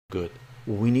good.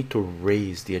 We need to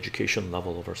raise the education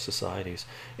level of our societies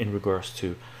in regards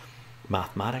to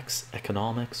mathematics,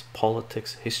 economics,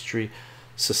 politics, history,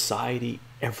 society,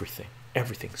 everything,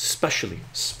 everything, especially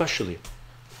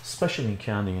in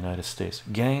Canada, United States.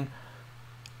 Gang,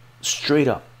 straight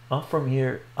up, I'm from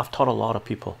here. I've taught a lot of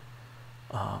people,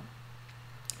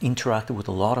 interacted with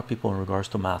a lot of people in regards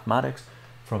to mathematics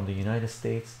from the United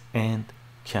States and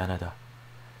Canada.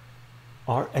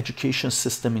 Our education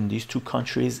system in these two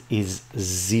countries is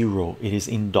zero. It is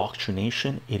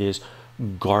indoctrination, it is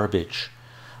garbage.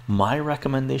 My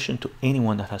recommendation to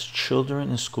anyone that has children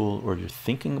in school, or you're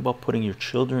thinking about putting your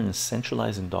children in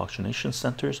centralized indoctrination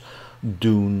centers,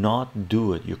 do not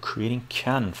do it. You're creating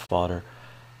cannon fodder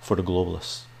for the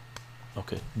globalists.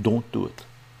 Okay, don't do it.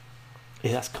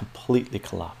 It has completely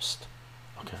collapsed.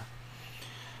 Okay.